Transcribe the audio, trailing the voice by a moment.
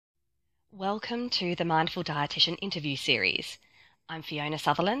Welcome to the Mindful Dietitian interview series. I'm Fiona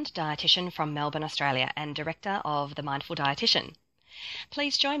Sutherland, dietitian from Melbourne, Australia, and director of the Mindful Dietitian.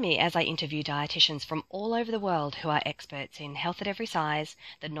 Please join me as I interview dietitians from all over the world who are experts in health at every size,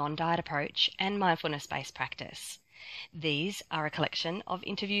 the non-diet approach, and mindfulness-based practice. These are a collection of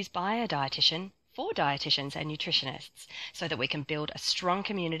interviews by a dietitian for dietitians and nutritionists so that we can build a strong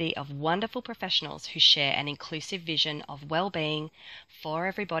community of wonderful professionals who share an inclusive vision of well-being for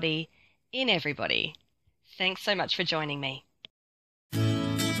everybody, in everybody. Thanks so much for joining me.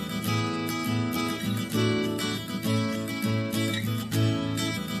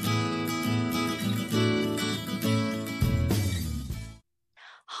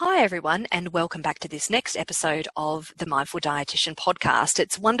 Hi everyone, and welcome back to this next episode of the Mindful Dietitian podcast.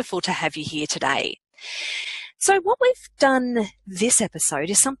 It's wonderful to have you here today. So what we've done this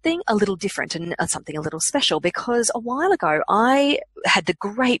episode is something a little different and something a little special, because a while ago I had the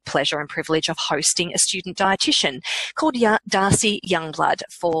great pleasure and privilege of hosting a student dietitian called Darcy Jongebloed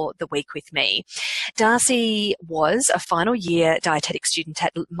for the week with me. Darcy was a final year dietetic student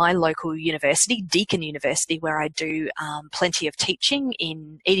at my local university, Deakin University, where I do plenty of teaching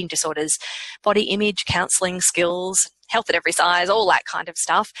in eating disorders, body image, counselling, skills, health at every size, all that kind of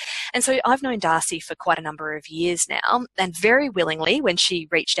stuff. And so I've known Darcy for quite a number of years now, and very willingly, when she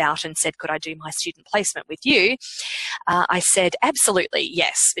reached out and said, could I do my student placement with you? I said, absolutely,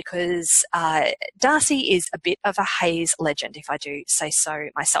 yes, because Darcy is a bit of a Haze legend, if I do say so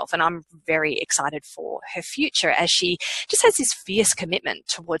myself, and I'm very excited for her future as she just has this fierce commitment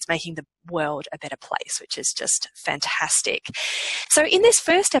towards making the world a better place, which is just fantastic. So in this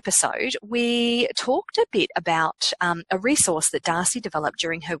first episode, we talked a bit about a resource that Darcy developed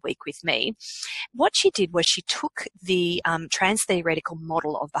during her week with me. What she did was she took the trans-theoretical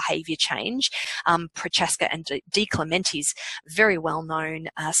model of behaviour change, Prochaska and De Clementi's very well-known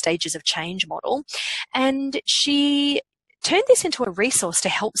stages of change model, and she turned this into a resource to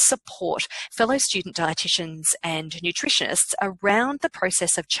help support fellow student dietitians and nutritionists around the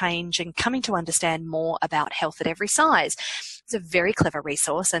process of change and coming to understand more about health at every size. It's a very clever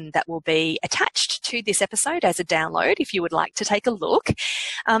resource, and that will be attached to this episode as a download if you would like to take a look.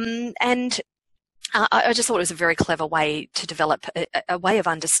 I just thought it was a very clever way to develop a way of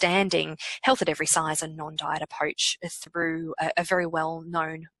understanding health at every size and non-diet approach through a very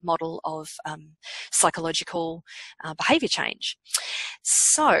well-known model of psychological behaviour change.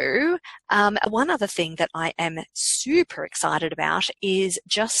 So one other thing that I am super excited about is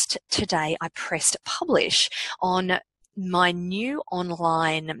just today I pressed publish on my new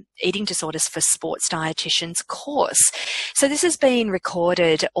online Eating Disorders for Sports Dietitians course. So this has been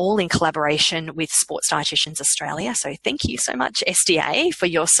recorded all in collaboration with Sports Dietitians Australia. So thank you so much, SDA, for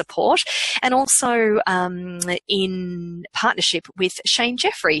your support, and also in partnership with Shane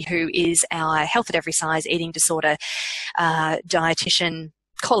Jeffrey, who is our Health at Every Size eating disorder dietitian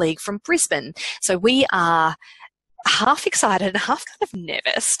colleague from Brisbane. So we are half excited and half kind of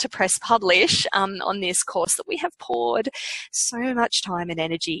nervous to press publish on this course that we have poured so much time and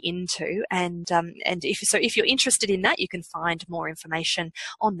energy into. And if you're interested in that, you can find more information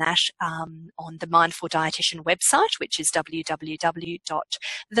on that on the Mindful Dietitian website, which is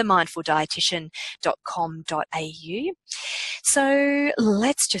www.themindfuldietitian.com.au. So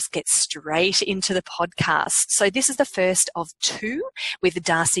let's just get straight into the podcast. So this is the first of two with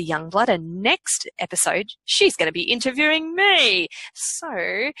Darcy Jongebloed, and next episode she's going to be interviewing me.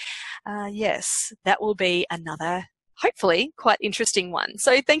 So yes, that will be another hopefully quite interesting one.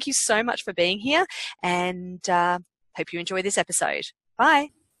 So thank you so much for being here, and hope you enjoy this episode.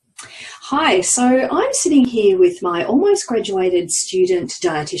 Bye. Hi, so I'm sitting here with my almost graduated student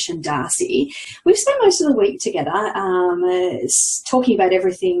dietitian, Darcy. We've spent most of the week together talking about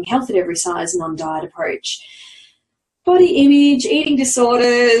everything health at every size, non-diet approach, body image, eating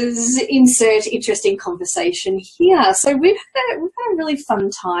disorders, insert interesting conversation here. So we've had a really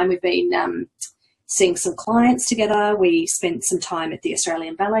fun time. We've been seeing some clients together. We spent some time at the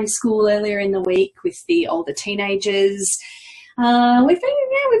Australian Ballet School earlier in the week with the older teenagers. We've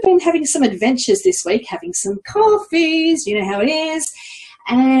been having some adventures this week, having some coffees, you know how it is.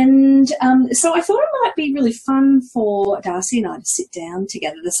 And so I thought it might be really fun for Darcy and I to sit down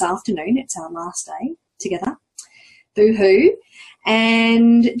together this afternoon. It's our last day together. Boo-hoo.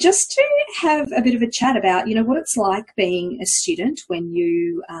 And just to have a bit of a chat about, you know, what it's like being a student when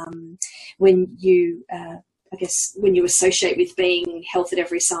you associate with being health at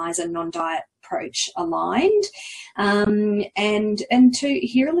every size and non-diet approach aligned, and to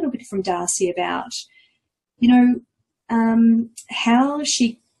hear a little bit from Darcy about, you know, how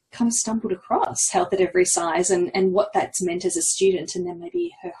she kind of stumbled across Health at Every Size and what that's meant as a student, and then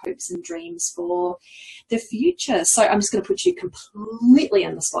maybe her hopes and dreams for the future. So I'm just going to put you completely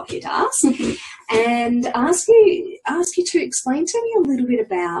on the spot here, Darcy, and ask you to explain to me a little bit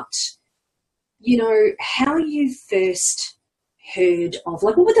about, you know, how you first heard of,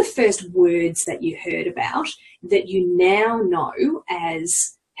 like, what were the first words that you heard about that you now know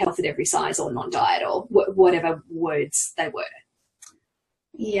as Health at Every Size or non-diet or whatever words they were?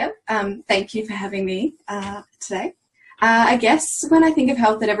 Yep. Thank you for having me today. I guess when I think of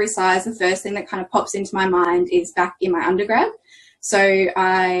Health at Every Size, the first thing that kind of pops into my mind is back in my undergrad. So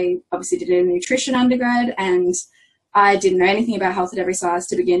I obviously did a nutrition undergrad, and I didn't know anything about Health at Every Size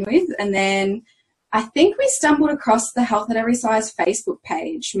to begin with. And then I think we stumbled across the Health at Every Size Facebook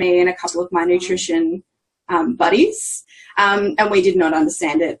page, me and a couple of my nutrition buddies, and we did not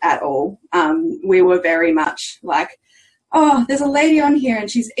understand it at all. We were very much like, oh, there's a lady on here and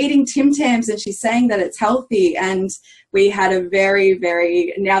she's eating Tim Tams and she's saying that it's healthy. And we had a very,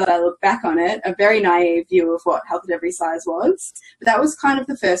 very, now that I look back on it, a very naive view of what Health at Every Size was. But that was kind of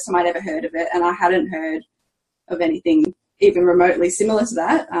the first time I'd ever heard of it, and I hadn't heard of anything even remotely similar to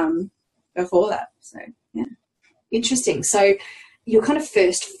that before that. So, yeah. Interesting. So your kind of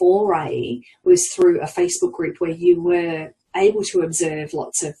first foray was through a Facebook group where you were able to observe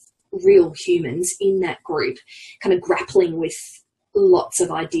lots of real humans in that group kind of grappling with lots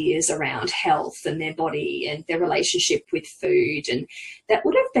of ideas around health and their body and their relationship with food, and that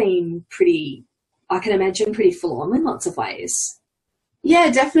would have been pretty, I can imagine, pretty full on in lots of ways.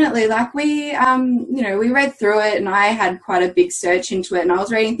 Yeah, definitely. Like we, we read through it, and I had quite a big search into it, and I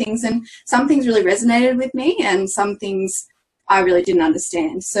was reading things, and some things really resonated with me and some things I really didn't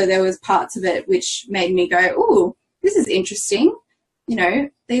understand. So there was parts of it which made me go, ooh, this is interesting. You know,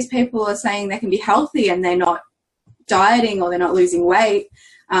 these people are saying they can be healthy and they're not dieting or they're not losing weight.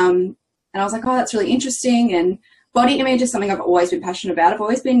 And I was like, oh, that's really interesting. And body image is something I've always been passionate about. I've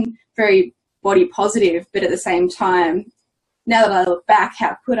always been very body positive, but at the same time, now that I look back,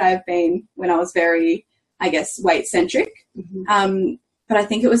 how could I have been when I was very, I guess, weight centric? Mm-hmm. But I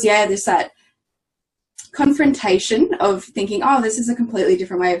think it was, there's that confrontation of thinking, oh, this is a completely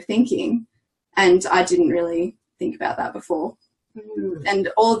different way of thinking. And I didn't really think about that before. Mm. And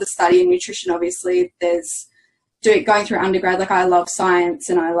all of the study in nutrition, obviously, there's going through undergrad, like I love science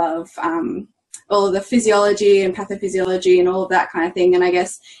and I love all of the physiology and pathophysiology and all of that kind of thing. And I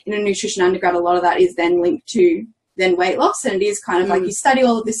guess in a nutrition undergrad, a lot of that is then linked to then weight loss. And it is kind of like you study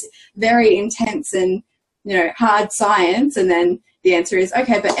all of this very intense and, hard science. And then the answer is,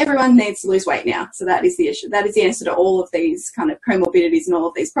 okay, but everyone needs to lose weight now. So that is the issue. That is the answer to all of these kind of comorbidities and all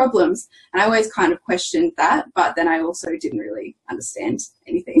of these problems. And I always kind of questioned that, but then I also didn't really understand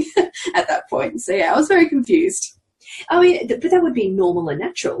anything at that point. So yeah, I was very confused. I mean, but that would be normal and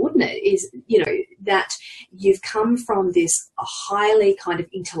natural, wouldn't it? Is, that you've come from this highly kind of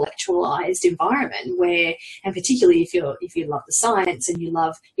intellectualized environment where, and particularly if you love the science and you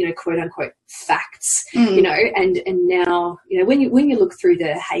love, quote unquote facts, and now, when you look through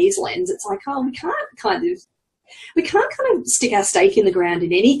the haze lens, it's like, oh, we can't kind of stick our stake in the ground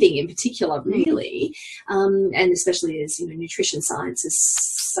in anything in particular, really. And especially as, nutrition science is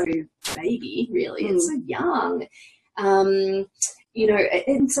so baby, really. It's so young. And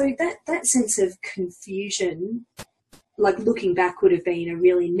so that sense of confusion, like looking back, would have been a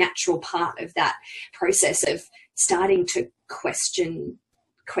really natural part of that process of starting to question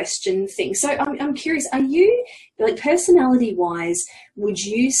things. So I'm curious, are you, like, personality-wise, would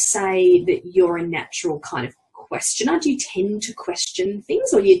you say that you're a natural kind of questioner? Do you tend to question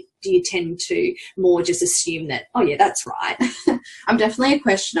things, or do you tend to more just assume that, oh yeah, that's right? I'm definitely a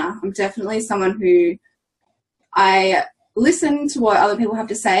questioner. I'm definitely someone who I listen to what other people have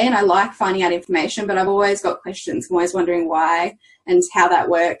to say, and I like finding out information, but I've always got questions. I'm always wondering why and how that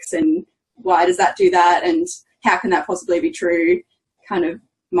works and why does that do that and how can that possibly be true kind of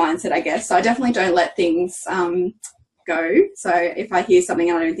mindset, I guess. So I definitely don't let things go. So if I hear something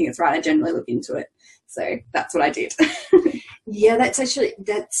and I don't think it's right, I generally look into it. So that's what I did. Yeah, so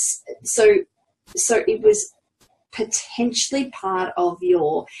it was potentially part of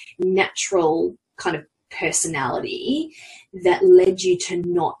your natural kind of personality that led you to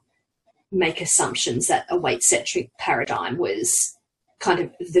not make assumptions that a weight-centric paradigm was kind of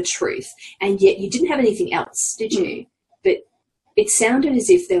the truth. And yet you didn't have anything else, did you? But it sounded as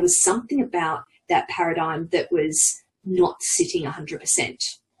if there was something about that paradigm that was not sitting 100%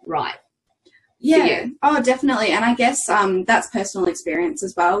 right. Yeah. Oh, definitely. And I guess that's personal experience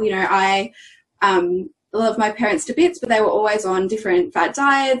as well. I love my parents to bits, but they were always on different fad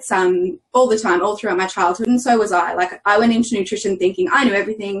diets all the time, all throughout my childhood, and so was I. Like, I went into nutrition thinking I knew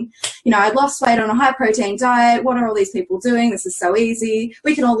everything. You know, I'd lost weight on a high-protein diet. What are all these people doing? This is so easy.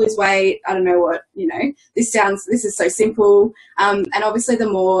 We can all lose weight. I don't know what, you know, this is so simple. And obviously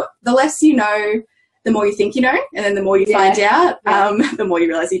the less you know, the more you think you know, and then the more you find out, the more you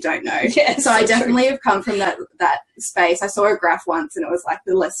realize you don't know. Yeah, so I definitely have come from that space. I saw a graph once, and it was like,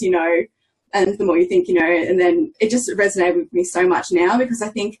 the less you know, and the more you think you know, and then it just resonated with me so much now, because I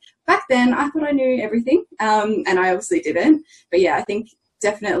think back then I thought I knew everything, and I obviously didn't. But yeah, I think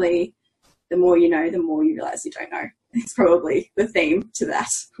definitely the more you know, the more you realise you don't know. It's probably the theme to that.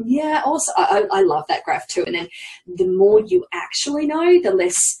 Yeah, also, I love that graph too. And then the more you actually know, the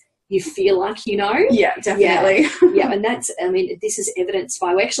less you feel like you know. Yeah, definitely. Yeah, and that's, I mean, this is evidenced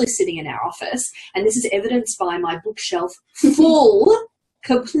by, we're actually sitting in our office, and this is evidenced by my bookshelf full,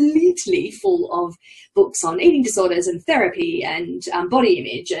 completely full of books on eating disorders and therapy and body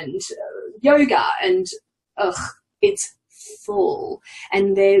image and yoga, and it's full.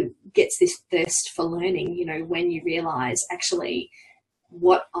 And there gets this thirst for learning, you know, when you realise actually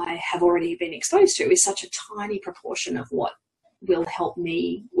what I have already been exposed to is such a tiny proportion of what will help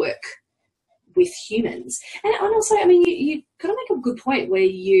me work with humans. And also, I mean, you got to make a good point where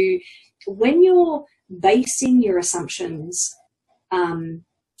when you're basing your assumptions on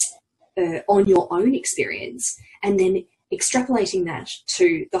your own experience and then extrapolating that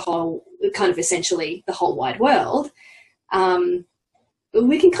to the whole, kind of essentially the whole wide world,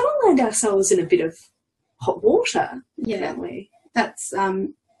 we can kind of land ourselves in a bit of hot water, can't we? That's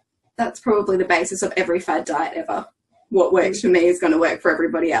probably the basis of every fad diet ever. What works for me is going to work for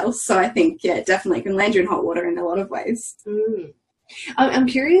everybody else. So I think, yeah, definitely can land you in hot water in a lot of ways. I'm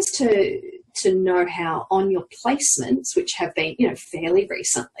curious to know how on your placements, which have been, you know, fairly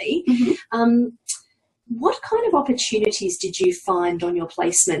recently, what kind of opportunities did you find on your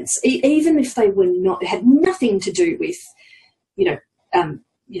placements, even if they had nothing to do with,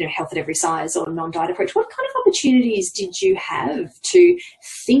 health at every size or non-diet approach? What kind of opportunities did you have to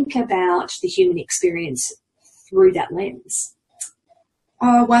think about the human experience through that lens?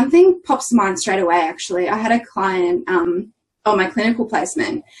 One thing pops to mind straight away, actually. I had a client on my clinical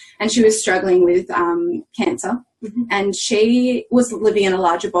placement, and she was struggling with cancer, and she was living in a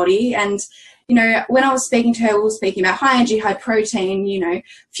larger body. And, you know, when I was speaking to her, we were speaking about high energy, high protein, you know,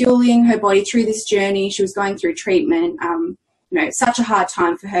 fueling her body through this journey. She was going through treatment, such a hard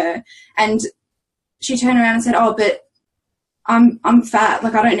time for her. And she turned around and said, "Oh, but I'm fat.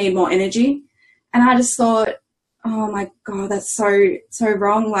 Like, I don't need more energy." And I just thought, oh my God, that's so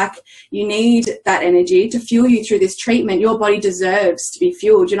wrong. Like, you need that energy to fuel you through this treatment. Your body deserves to be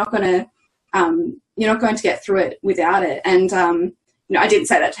fueled. You're not going to get through it without it. And, I didn't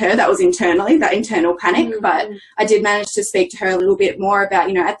say that to her. That was internally, that internal panic, but I did manage to speak to her a little bit more about,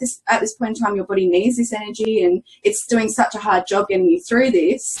 at this point in time, your body needs this energy, and it's doing such a hard job getting you through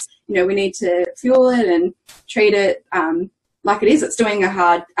this. We need to fuel it and treat it, like it is. It's doing a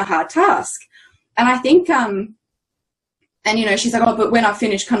hard task. And I think, she's like, "Oh, but when I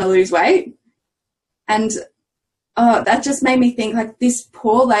finish, kind of lose weight." And that just made me think, like, this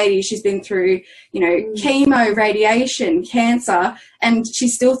poor lady, she's been through, chemo, radiation, cancer, and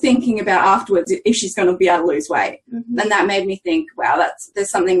she's still thinking about afterwards if she's going to be able to lose weight. And that made me think, wow,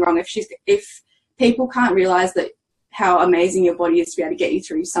 there's something wrong. If people can't realize that how amazing your body is to be able to get you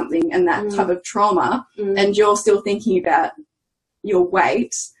through something and that type of trauma, and you're still thinking about your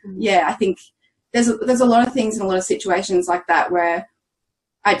weight, I think there's a lot of things in a lot of situations like that where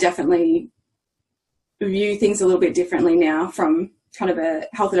I definitely view things a little bit differently now from kind of a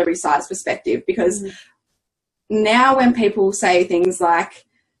health at every size perspective, because now when people say things like,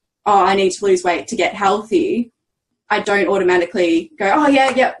 "Oh, I need to lose weight to get healthy," I don't automatically go, "Oh,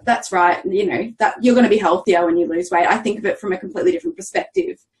 yeah, that's right. That you're going to be healthier when you lose weight." I think of it from a completely different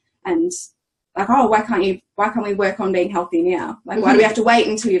perspective, and like, "Oh, why can't we work on being healthy now? Like, why do we have to wait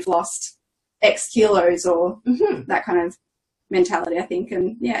until you've lost X kilos?" or that kind of mentality, I think.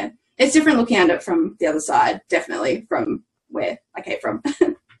 And it's different looking at it from the other side, definitely from where I came from.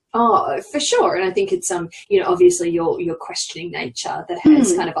 Oh, for sure. And I think it's, obviously your questioning nature that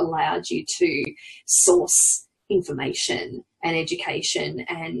has kind of allowed you to source information and education.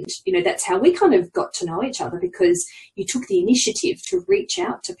 And, that's how we kind of got to know each other, because you took the initiative to reach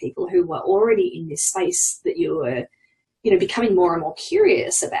out to people who were already in this space that you were, becoming more and more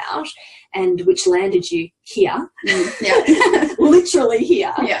curious about, and which landed you here, literally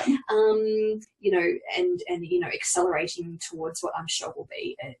here, and accelerating towards what I'm sure will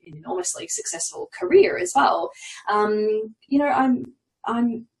be an enormously successful career as well. I'm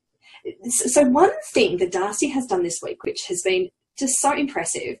So one thing that Darcy has done this week, which has been just so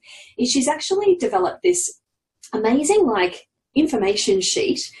impressive, is she's actually developed this amazing information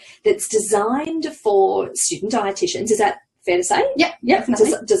sheet that's designed for student dietitians. Is that fair to say? Yeah.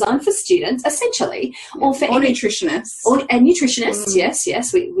 Designed for students, essentially, or for nutritionists. And nutritionists.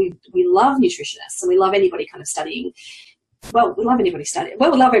 Yes. We love nutritionists, and we love anybody kind of studying. Well, we love anybody studying.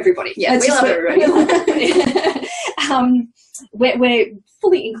 Well, we love everybody. Yeah, we love everybody. We're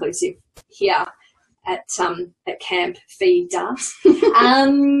fully inclusive here at Camp Feed Dars.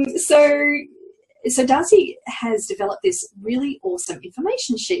 So Darcy has developed this really awesome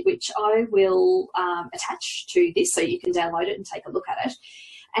information sheet, which I will attach to this so you can download it and take a look at it.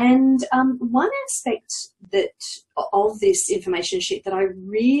 And one aspect of this information sheet that I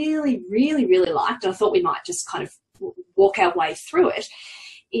really, really, really liked, and I thought we might just kind of walk our way through it,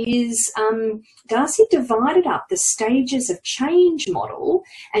 is Darcy divided up the stages of change model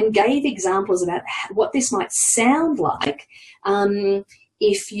and gave examples about what this might sound like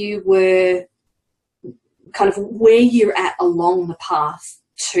if you were kind of where you're at along the path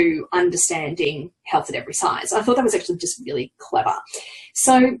to understanding health at every size. I thought that was actually just really clever.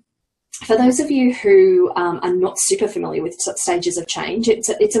 So for those of you who are not super familiar with stages of change, it's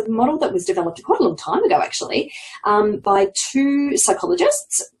a model that was developed quite a long time ago, actually, by two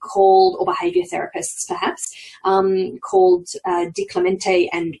psychologists or behaviour therapists, perhaps, called Di Clemente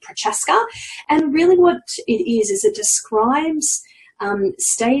and Prochaska. And really what it is it describes the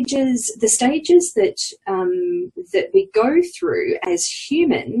stages that we go through as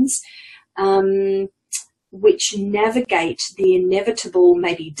humans, which navigate the inevitable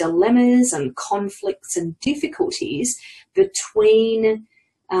maybe dilemmas and conflicts and difficulties between,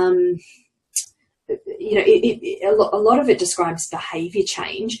 a lot of it describes behaviour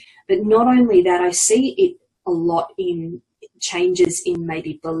change, but not only that, I see it a lot in changes in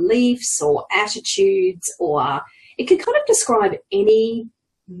maybe beliefs or attitudes, or it can kind of describe any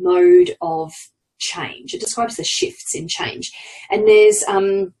mode of change. It describes the shifts in change. And there's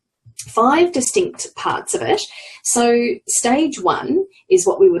 5 distinct parts of it. So stage 1 is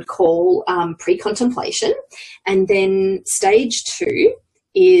what we would call pre-contemplation. And then stage 2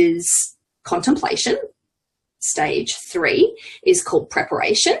 is contemplation. Stage 3 is called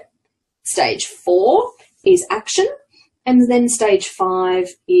preparation. Stage 4 is action. And then stage 5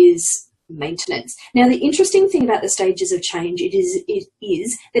 is maintenance. Now, the interesting thing about the stages of change is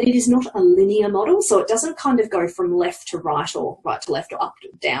that it is not a linear model, so it doesn't kind of go from left to right or right to left or up to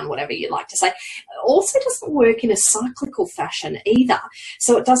down, whatever you like to say. It also doesn't work in a cyclical fashion either,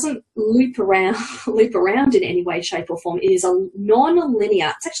 so it doesn't loop around in any way, shape or form. It is a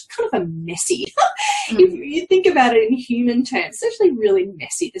non-linear. It's actually kind of a messy. If you think about it in human terms, it's actually really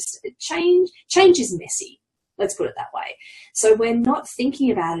messy. This change is messy. Let's put it that way. So we're not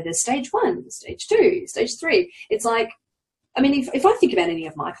thinking about it as stage 1, stage 2, stage 3. It's like, I mean, if I think about any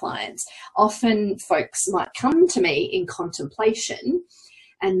of my clients, often folks might come to me in contemplation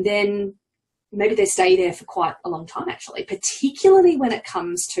and then maybe they stay there for quite a long time, actually, particularly when it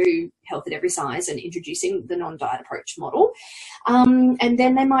comes to health at every size and introducing the non-diet approach model. And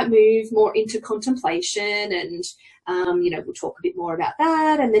then they might move more into contemplation and, we'll talk a bit more about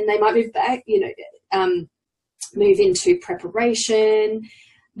that. And then they might move back, move into preparation,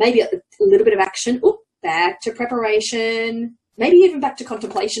 maybe a little bit of action, back to preparation, maybe even back to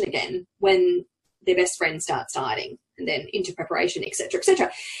contemplation again when their best friend starts dieting, and then into preparation, etc., etc.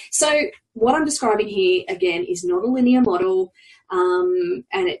 So what I'm describing here, again, is not a linear model, and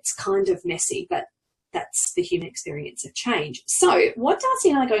it's kind of messy, but that's the human experience of change. So what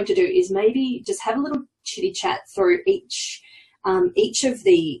Darcy and I are going to do is maybe just have a little chitty chat through each of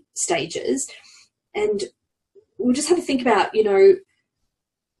the stages, and we'll just have to think about,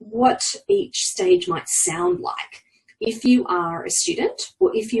 what each stage might sound like if you are a student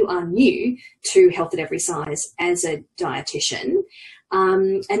or if you are new to health at every size as a dietitian.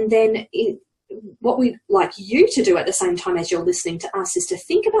 And then what we'd like you to do at the same time as you're listening to us is to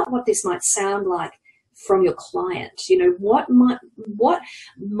think about what this might sound like from your client. What might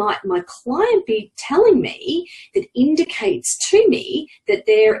my client be telling me that indicates to me that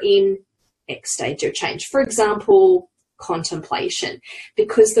they're in X stage of change? For example, contemplation.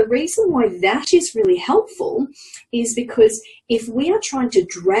 Because the reason why that is really helpful is because if we are trying to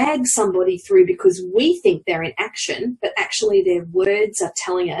drag somebody through because we think they're in action, but actually their words are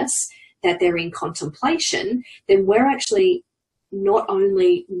telling us that they're in contemplation, then we're actually not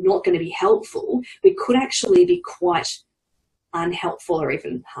only not going to be helpful, we could actually be quite unhelpful or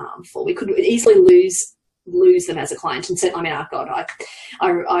even harmful. We could easily lose them as a client. And say,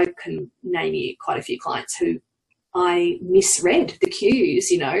 I can name you quite a few clients who I misread the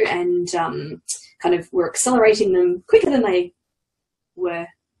cues, you know, and kind of were accelerating them quicker than they were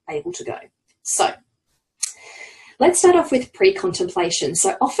able to go. So let's start off with pre-contemplation,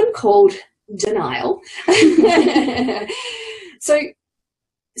 so often called denial. So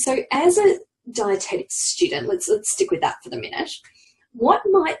as a dietetics student, let's stick with that for the minute. What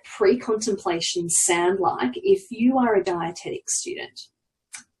might pre-contemplation sound like if you are a dietetics student?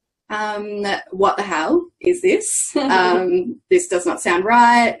 What the hell is this? This does not sound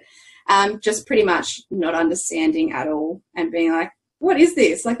right. Just pretty much not understanding at all and being like, what is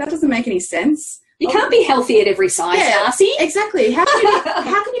this? Like, that doesn't make any sense. You can't be healthy at every size, Darcy. Exactly. How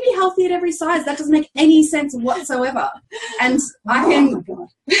can you be healthy at every size? That doesn't make any sense whatsoever. And I can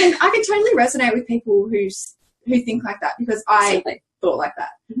totally resonate with people who think like that, because I thought like that,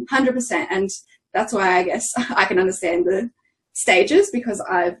 100%. And that's why I guess I can understand the stages, because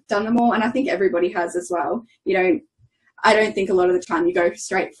I've done them all, and I think everybody has as well. I don't think a lot of the time you go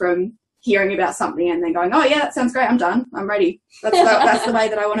straight from hearing about something and then going, oh yeah, that sounds great, I'm done, I'm ready. That's the way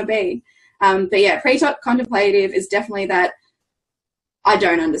that I want to be. But yeah, pre-contemplative is definitely that I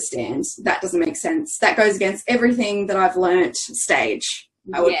don't understand. That doesn't make sense. That goes against everything that I've learnt stage,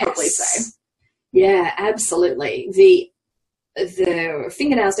 I would probably say. Yeah, absolutely. The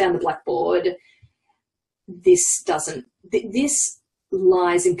fingernails down the blackboard, this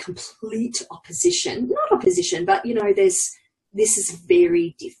lies in complete opposition. Not opposition, but, this is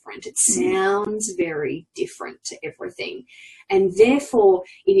very different. It sounds very different to everything. And therefore,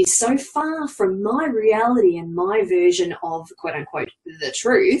 it is so far from my reality and my version of, quote unquote, the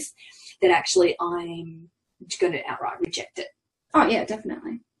truth, that actually I'm going to outright reject it. Oh, yeah,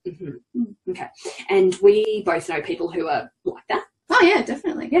 definitely. Mm-hmm. Okay. And we both know people who are like that. Oh, yeah,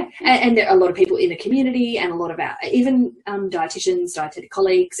 definitely. Yeah. And there are a lot of people in the community, and a lot of our, even dietitians, dietetic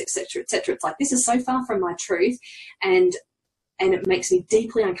colleagues, et cetera, et cetera. It's like, this is so far from my truth, and it makes me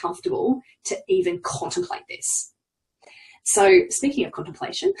deeply uncomfortable to even contemplate this. So speaking of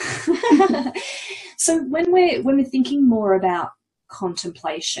contemplation, so when we're thinking more about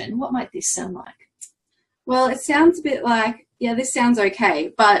contemplation, what might this sound like? Well, it sounds a bit like, yeah, this sounds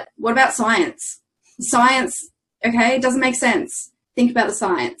okay, but what about science? Science, okay, it doesn't make sense. Think about the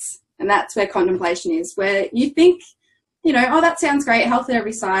science. And that's where contemplation is, where you think, oh, that sounds great, health at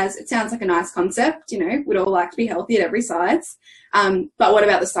every size. It sounds like a nice concept, we'd all like to be healthy at every size. But what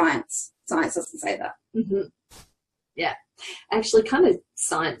about the science? Science doesn't say that. Mm-hmm. Yeah. Actually, kind of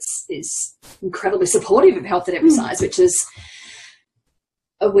science is incredibly supportive of health at every size, which is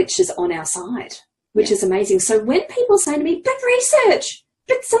on our side, which is amazing. So when people say to me, but research,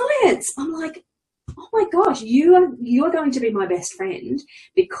 but science, I'm like, oh my gosh, you are going to be my best friend,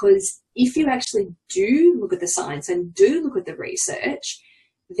 because if you actually do look at the science and do look at the research,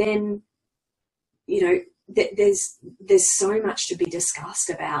 then, there's so much to be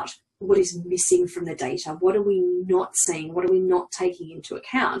discussed about what is missing from the data. What are we not seeing? What are we not taking into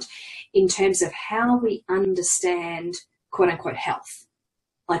account in terms of how we understand, quote unquote, health?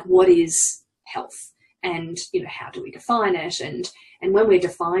 Like, what is health? And, how do we define it? And when we're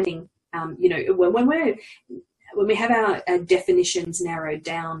defining, when we have our definitions narrowed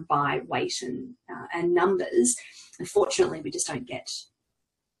down by weight and numbers, unfortunately, we just don't get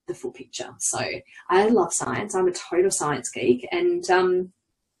the full picture. So I love science. I'm a total science geek, and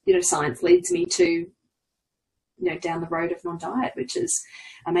science leads me to down the road of non-diet, which is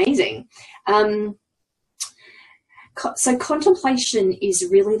amazing. So contemplation is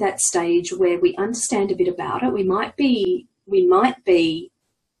really that stage where we understand a bit about it. We might be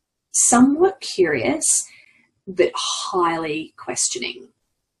somewhat curious, but highly questioning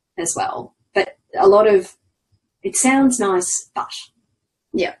as well. But a lot of, it sounds nice, but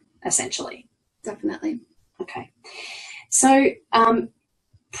yeah, essentially. Definitely. Okay. So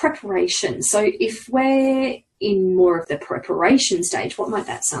preparation. So if we're in more of the preparation stage, what might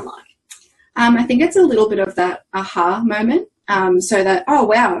that sound like? I think it's a little bit of that aha moment. So that, oh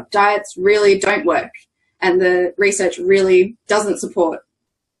wow, diets really don't work, and the research really doesn't support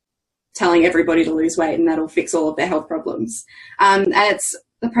telling everybody to lose weight and that'll fix all of their health problems. And it's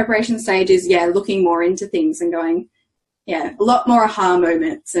the preparation stage is, looking more into things and going, a lot more aha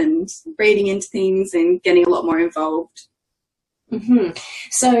moments and reading into things and getting a lot more involved. Mm-hmm.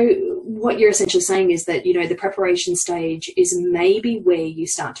 So what you're essentially saying is that, the preparation stage is maybe where you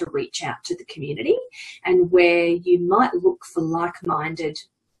start to reach out to the community, and where you might look for like-minded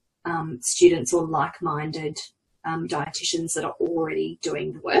students or like-minded dietitians that are already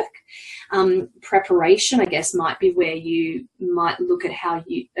doing the work. Preparation, I guess, might be where you might look at how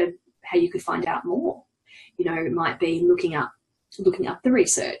you could find out more. It might be looking up looking up the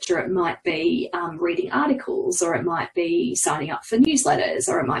research, or it might be reading articles, or it might be signing up for newsletters,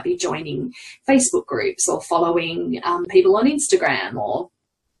 or it might be joining Facebook groups, or following people on Instagram, or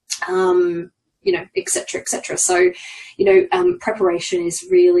et cetera, et cetera. So, preparation is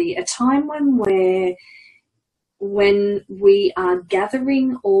really a time when we are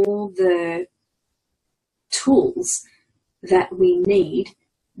gathering all the tools that we need,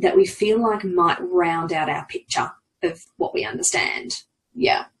 that we feel like might round out our picture of what we understand.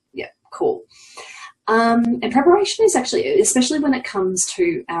 Yeah, cool. And preparation is actually, especially when it comes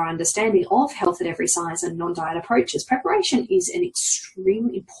to our understanding of health at every size and non-diet approaches, preparation is an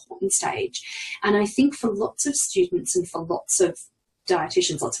extremely important stage. And I think for lots of students and for lots of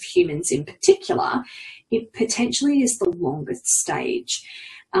dietitians, lots of humans in particular, it potentially is the longest stage,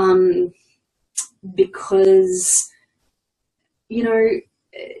 because,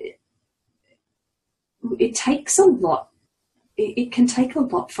 it takes a lot. It can take a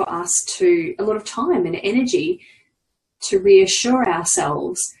lot for us a lot of time and energy to reassure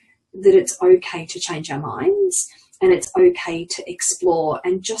ourselves that it's okay to change our minds, and it's okay to explore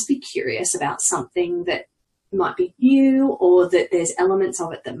and just be curious about something that might be new, or that there's elements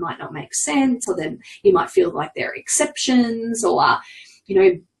of it that might not make sense, or then you might feel like there are exceptions, or,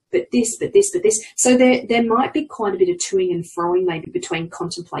 but this. So there might be quite a bit of toing and froing maybe between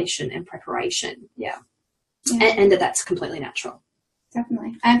contemplation and preparation. Yeah. And that's completely natural.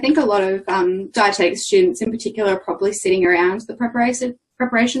 Definitely. I think a lot of dietetic students in particular are probably sitting around the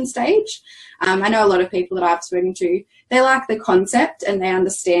preparation stage. I know a lot of people that I've spoken to, they like the concept and they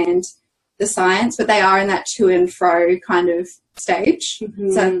understand the science, but they are in that to and fro kind of stage.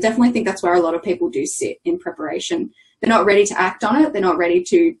 Mm-hmm. So I definitely think that's where a lot of people do sit in preparation. They're not ready to act on it. They're not ready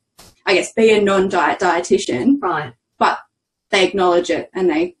to, I guess, be a non-diet dietitian. Right. But they acknowledge it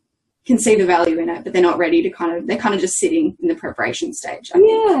and they can see the value in it, but they're not ready to they're kind of just sitting in the preparation stage.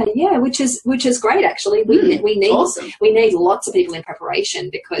 Yeah, which is great actually. We need awesome. We need lots of people in preparation,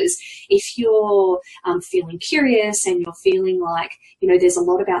 because if you're feeling curious and you're feeling like there's a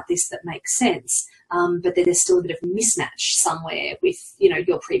lot about this that makes sense, but then there's still a bit of mismatch somewhere with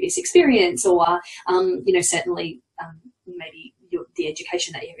your previous experience, or certainly maybe the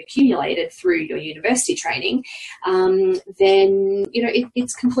education that you've accumulated through your university training, then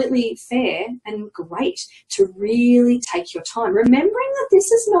it's completely fair and great to really take your time, remembering that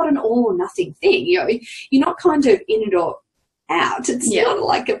this is not an all or nothing thing. You're not kind of in it or out. It's not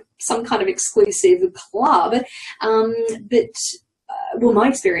like some kind of exclusive club. But my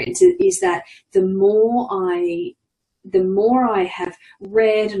experience is that the more I have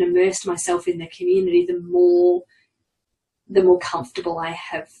read and immersed myself in the community, the more comfortable I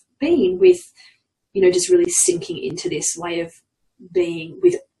have been with, just really sinking into this way of being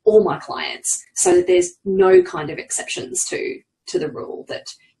with all my clients, so that there's no kind of exceptions to the rule,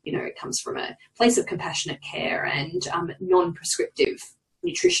 that, it comes from a place of compassionate care and non-prescriptive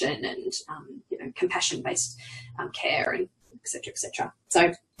nutrition and, compassion-based care, and et cetera, et cetera.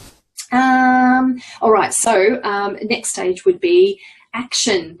 So, all right. So next stage would be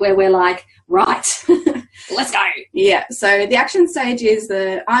action, where we're like, right, let's go. Yeah. So the action stage is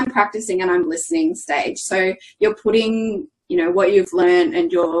the I'm practicing and I'm listening stage. So you're putting, what you've learned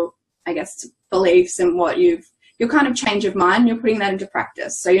and your, I guess, beliefs and what your kind of change of mind, you're putting that into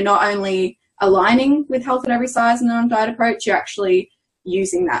practice. So you're not only aligning with health at every size and the non-diet approach, you're actually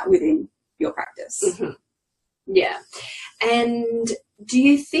using that within your practice. Mm-hmm. Yeah. And do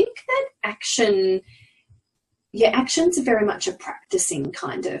you think that action's very much a practicing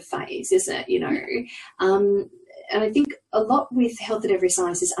kind of phase, isn't it? And I think a lot with health at every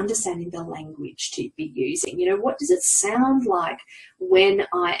size is understanding the language to be using. What does it sound like when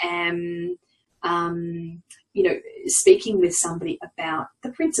I am, speaking with somebody about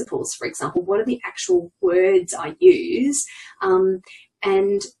the principles, for example? What are the actual words I use?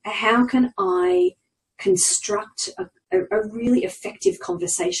 And how can I construct a really effective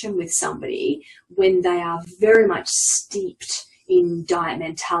conversation with somebody when they are very much steeped in diet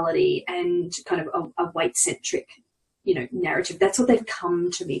mentality and kind of a weight-centric, narrative? That's what they've come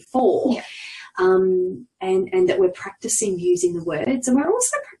to me for. Yeah. And that we're practicing using the words, and we're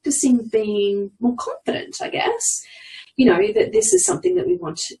also practicing being more confident, I guess. That this is something that we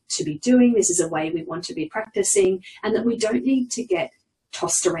want to be doing. This is a way we want to be practicing, and that we don't need to get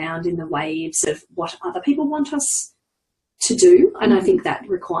tossed around in the waves of what other people want us to do. And I think that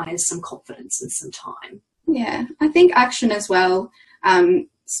requires some confidence and some time. Yeah, I think action as well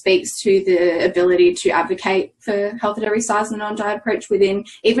speaks to the ability to advocate for health at every size and a non-diet approach within,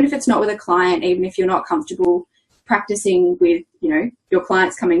 even if it's not with a client, even if you're not comfortable practicing with, your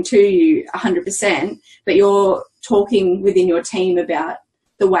clients coming to you 100%, but you're talking within your team about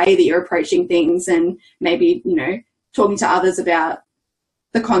the way that you're approaching things, and maybe, talking to others about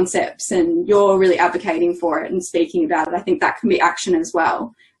the concepts, and you're really advocating for it and speaking about it. I think that can be action as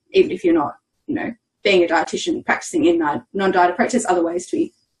well, even if you're not, being a dietitian, practicing in non-diet approach. There's other ways to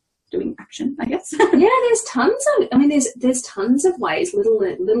be doing action, I guess. Yeah, there's tons of, there's tons of ways, little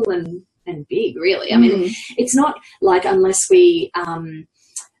and big, really. I mean, it's not like unless we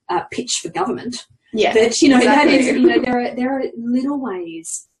pitch for government. Yeah, but exactly. That is, there are little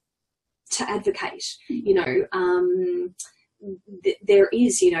ways to advocate. There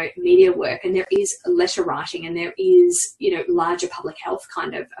is, media work, and there is letter writing, and there is, larger public health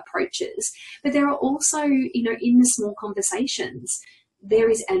kind of approaches. But there are also, in the small conversations, there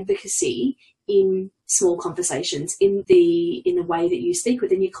is advocacy in small conversations, in the way that you speak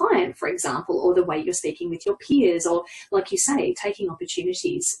within your client, for example, or the way you're speaking with your peers, or, like you say, taking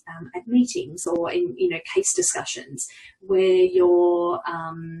opportunities at meetings or in, case discussions where you're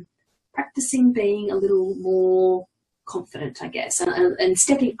practicing being a little more confident, I guess, and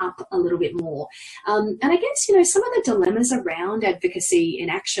stepping up a little bit more. And I guess, some of the dilemmas around advocacy in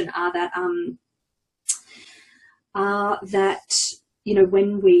action are that,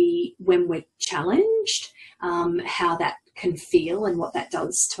 when we're challenged, how that can feel and what that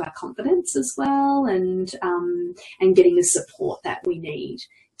does to our confidence as well, and getting the support that we need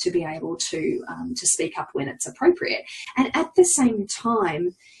to be able to speak up when it's appropriate. And at the same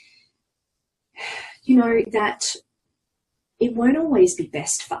time, that it won't always be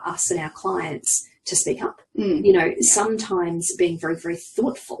best for us and our clients to speak up. Sometimes being very, very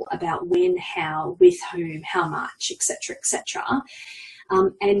thoughtful about when, how, with whom, how much, etc.,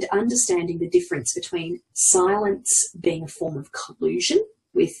 and understanding the difference between silence being a form of collusion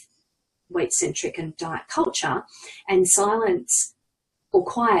with weight-centric and diet culture, and silence or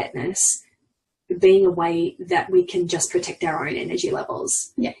quietness being a way that we can just protect our own energy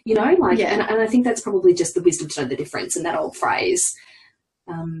levels. Yeah. And I think that's probably just the wisdom to know the difference in that old phrase.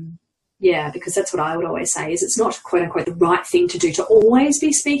 Because that's what I would always say, is it's not, quote unquote, the right thing to do to always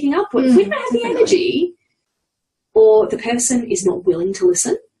be speaking up. If we don't have the energy, or the person is not willing to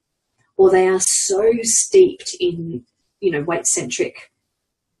listen, or they are so steeped in, weight-centric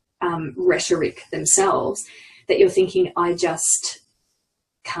rhetoric themselves that you're thinking, I just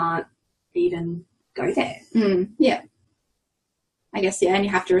can't even go there. Yeah. I guess, and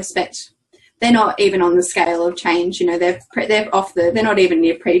you have to respect, they're not even on the scale of change, they're not even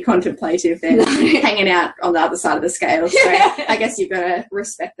near pre-contemplative, they're hanging out on the other side of the scale. So I guess you've got to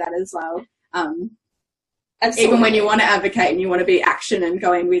respect that as well. Absolutely. Even when you want to advocate and you want to be action and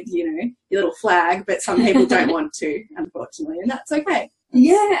going with, your little flag, but some people don't want to, unfortunately, and that's okay.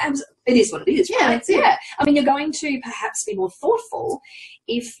 Yeah, it is what it is. Yeah, right? Yeah. I mean, you're going to perhaps be more thoughtful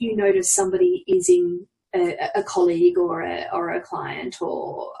if you notice somebody is in a colleague or a client,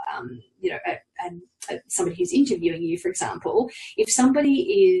 or somebody who's interviewing you, for example. If somebody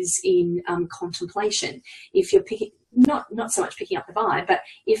is in contemplation, if you're picking, not so much picking up the vibe, but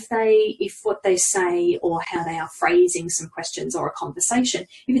if what they say or how they are phrasing some questions or a conversation,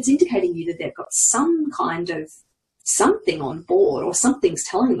 if it's indicating you that they've got some kind of something on board, or something's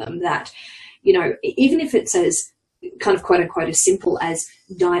telling them that, even if it's as kind of quote unquote as simple as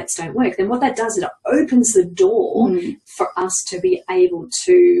diets don't work, then what that does is it opens the door for us to be able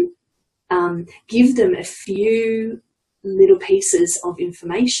to give them a few little pieces of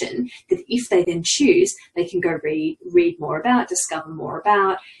information that, if they then choose, they can go read more about, discover more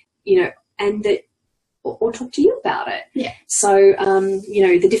about, and that, or talk to you about it. Yeah. So,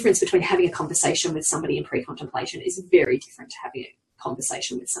 the difference between having a conversation with somebody in pre-contemplation is very different to having a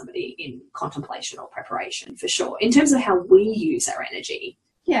conversation with somebody in contemplation or preparation, for sure, in terms of how we use our energy.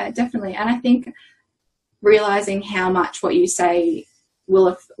 Yeah, definitely. And I think realizing how much what you say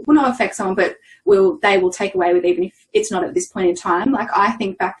will not affect someone, but they will take away with, even if it's not at this point in time. Like, I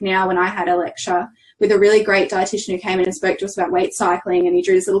think back now when I had a lecture with a really great dietitian who came in and spoke to us about weight cycling, and he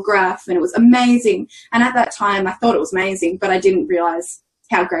drew this little graph, and it was amazing. And at that time I thought it was amazing, but I didn't realize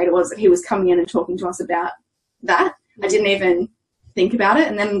how great it was that he was coming in and talking to us about that. I didn't even think about it.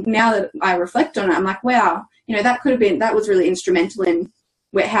 And then now that I reflect on it, I'm like, wow, that was really instrumental in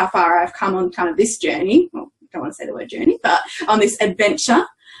how far I've come on kind of this journey. Well, I don't want to say the word journey, but on this adventure.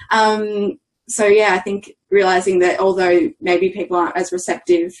 So yeah, I think realizing that although maybe people aren't as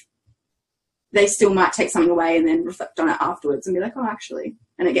receptive, they still might take something away and then reflect on it afterwards and be like, oh, actually,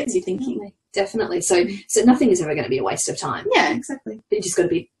 and it gets you thinking. Definitely. So nothing is ever going to be a waste of time. Yeah, exactly. You just got to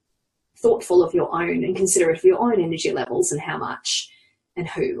be thoughtful of your own and considerate of your own energy levels and how much and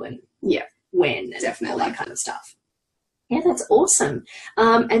who and when, and Definitely. all that kind of stuff. Yeah, that's awesome.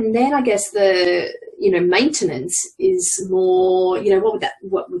 And then I guess the, maintenance is more,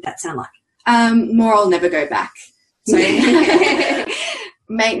 what would that sound like? More I'll never go back. So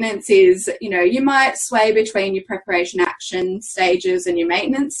maintenance is, you might sway between your preparation action stages and your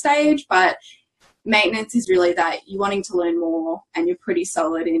maintenance stage, but maintenance is really that you're wanting to learn more and you're pretty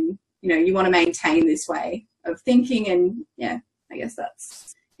solid in, you want to maintain this way of thinking. And yeah, I guess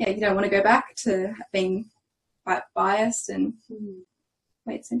that's, you don't want to go back to being quite biased and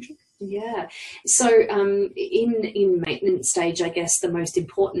weight-centric. Yeah. So in maintenance stage, I guess the most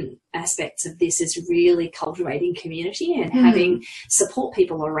important aspects of this is really cultivating community and having support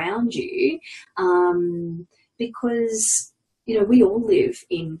people around you, because, we all live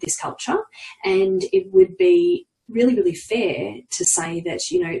in this culture, and it would be really, really fair to say that,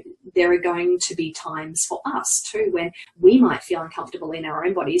 there are going to be times for us too when we might feel uncomfortable in our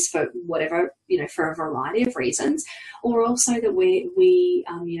own bodies for whatever, for a variety of reasons, or also that we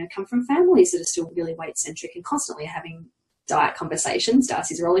come from families that are still really weight-centric and constantly having diet conversations.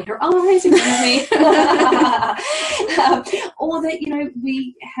 Darcy's rolling her eyes in front of me. Or that,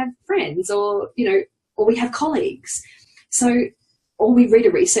 we have friends or we have colleagues. So, or we read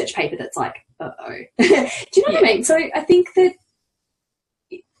a research paper that's like, uh-oh. Do you know what I mean? So I think that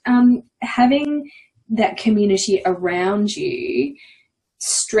having that community around you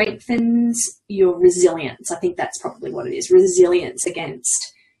strengthens your resilience. I think that's probably what it is, resilience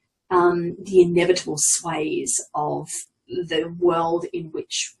against the inevitable sways of the world in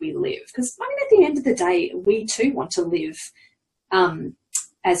which we live. Because at the end of the day, we too want to live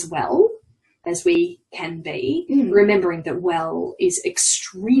as well as we can be, remembering that well is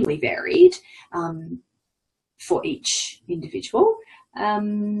extremely varied for each individual,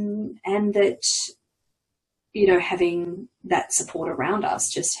 and that, having that support around us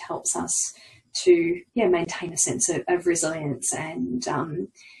just helps us to, maintain a sense of resilience and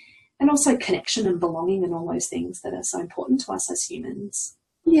also connection and belonging and all those things that are so important to us as humans.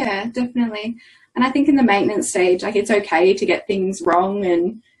 Yeah, definitely. And I think in the maintenance stage, it's okay to get things wrong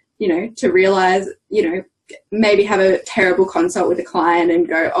and, to realise, maybe have a terrible consult with a client and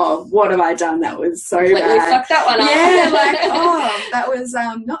go, oh, what have I done? That was so bad. Fucked that one up. Yeah, that was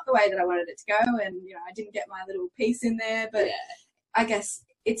not the way that I wanted it to go, and I didn't get my little piece in there. But I guess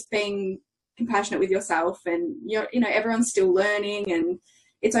it's being compassionate with yourself, and everyone's still learning, and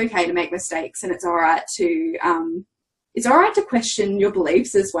it's okay to make mistakes, and it's all right to question your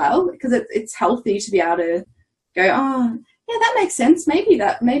beliefs as well, because it's healthy to be able to go, oh, yeah, that makes sense. Maybe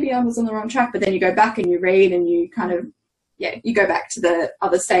I was on the wrong track. But then you go back and you read and you kind of, you go back to the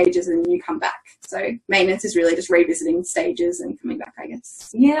other stages and you come back. So maintenance is really just revisiting stages and coming back, I guess.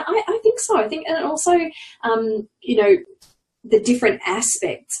 Yeah, I think so. I think, and also, the different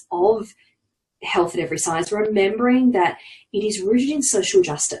aspects of health at every size, remembering that it is rooted in social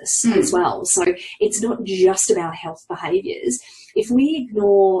justice as well. So it's not just about health behaviours. If we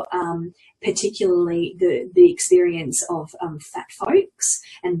ignore particularly the experience of fat folks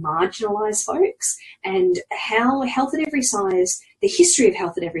and marginalised folks, and how health at every size, the history of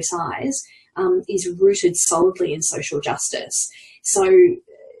health at every size is rooted solidly in social justice. So,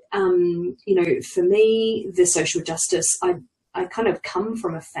 for me, the social justice, I kind of come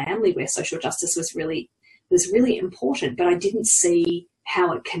from a family where social justice was really important, but I didn't see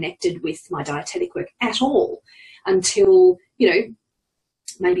how it connected with my dietetic work at all until,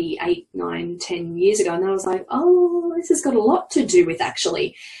 maybe 8, 9, 10 years ago. And then I was like, oh, this has got a lot to do with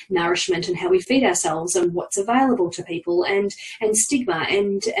actually nourishment and how we feed ourselves and what's available to people, and stigma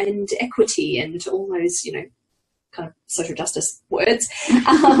and equity and all those, kind of social justice words,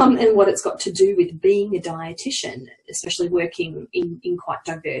 and what it's got to do with being a dietitian, especially working in quite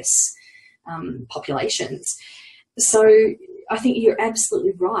diverse populations. So I think you're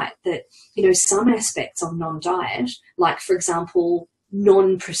absolutely right that, some aspects of non-diet, like, for example,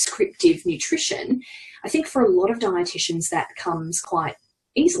 non-prescriptive nutrition, I think for a lot of dietitians that comes quite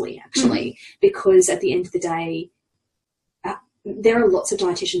easily, actually, because at the end of the day, there are lots of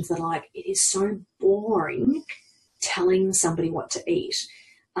dietitians that are like, it is so boring telling somebody what to eat.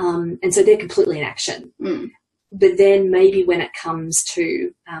 And so they're completely in action. But then maybe when it comes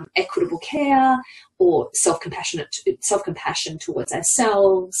to equitable care or self-compassion towards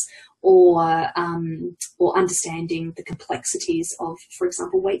ourselves, or understanding the complexities of, for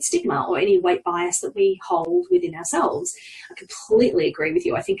example, weight stigma or any weight bias that we hold within ourselves, I completely agree with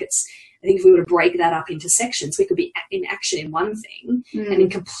you. I think if we were to break that up into sections, we could be in action in one thing and in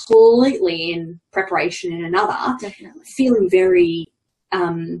completely in preparation in another. Definitely. Feeling very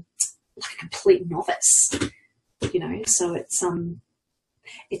like a complete novice, So it's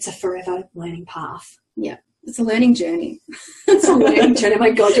it's a forever learning path. Yeah. It's a learning journey. It's a learning journey. Oh my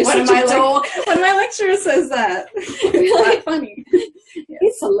God, you're such a dork. When my lecturer says that, it's quite funny. Yeah.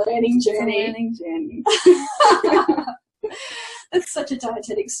 It's a learning journey. It's a learning journey. That's such a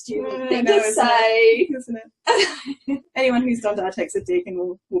dietetic student thing No, to say. Isn't it? Anyone who's done dietetics at Deakin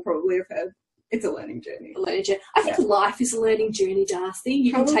will probably have heard it's a learning journey. I think life is a learning journey, Darcy.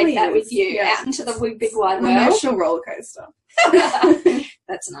 You Probably can take that with is. you out into the big wide An world. emotional roller coaster.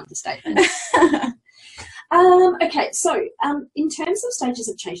 That's an understatement. Okay, so in terms of stages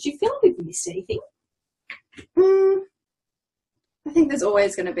of change, do you feel like we've missed anything? I think there's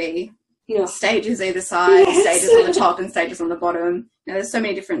always going to be Yeah. stages either side, Yes. stages on the top and stages on the bottom. You know, there's so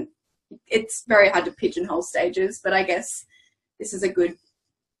many different, it's very hard to pigeonhole stages, but I guess this is a good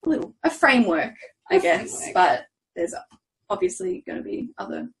a framework, I guess. Framework. But there's obviously going to be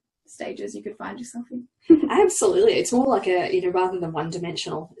other stages you could find yourself in. Absolutely. It's more like rather than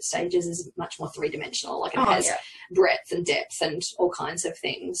one-dimensional stages, is much more three-dimensional. Like it has breadth and depth and all kinds of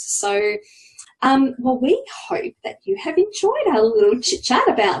things. So, well, we hope that you have enjoyed our little chit-chat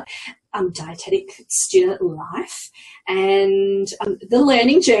about dietetic student life and the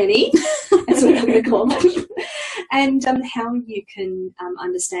learning journey, as we're going to call it, and how you can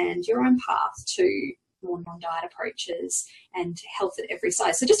understand your own path to more non-diet approaches and health at every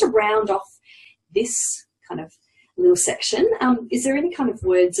size. So just to round off this kind of little section, is there any kind of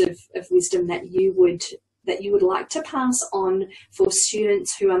words of wisdom that you would like to pass on for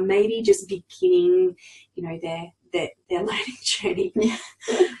students who are maybe just beginning, their learning journey? Yeah.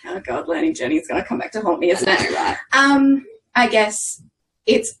 Oh God, learning journey is going to come back to haunt me, isn't it? Right. I guess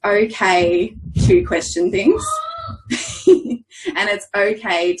it's okay to question things, and it's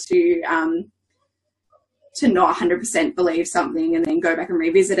okay to not 100% believe something and then go back and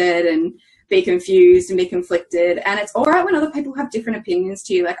revisit it and be confused and be conflicted. And it's all right when other people have different opinions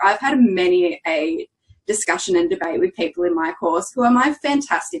to you. Like, I've had many a discussion and debate with people in my course who are my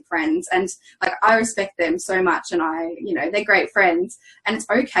fantastic friends, and like I respect them so much, and they're great friends, and it's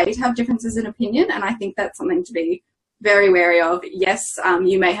okay to have differences in opinion. And I think that's something to be very wary of. Yes,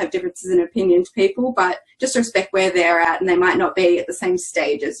 you may have differences in opinion to people, but just respect where they're at, and they might not be at the same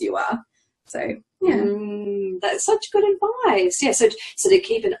stage as you are. So yeah. That's such good advice. Yeah, so to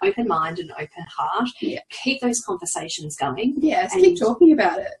keep an open mind and open heart, keep those conversations going. Yes, keep talking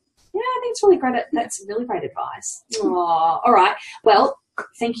about it. Yeah, I think it's really great. That's really great advice. Oh, all right. Well,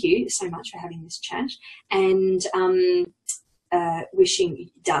 thank you so much for having this chat, and wishing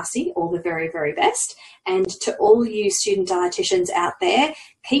Darcy all the very, very best. And to all you student dietitians out there,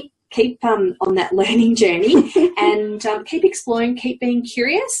 keep on that learning journey and keep exploring, keep being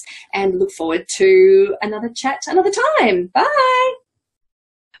curious, and look forward to another chat another time. Bye.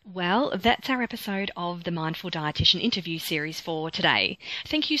 Well, that's our episode of the Mindful Dietitian interview series for today.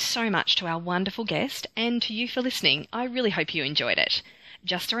 Thank you so much to our wonderful guest and to you for listening. I really hope you enjoyed it.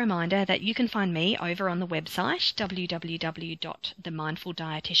 Just a reminder that you can find me over on the website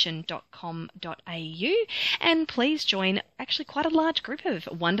www.themindfuldietitian.com.au, and please join actually quite a large group of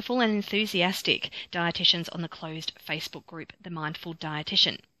wonderful and enthusiastic dietitians on the closed Facebook group, The Mindful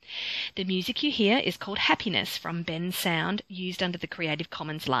Dietitian. The music you hear is called Happiness from Ben Sound, used under the Creative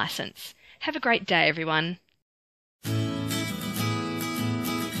Commons license. Have a great day, everyone.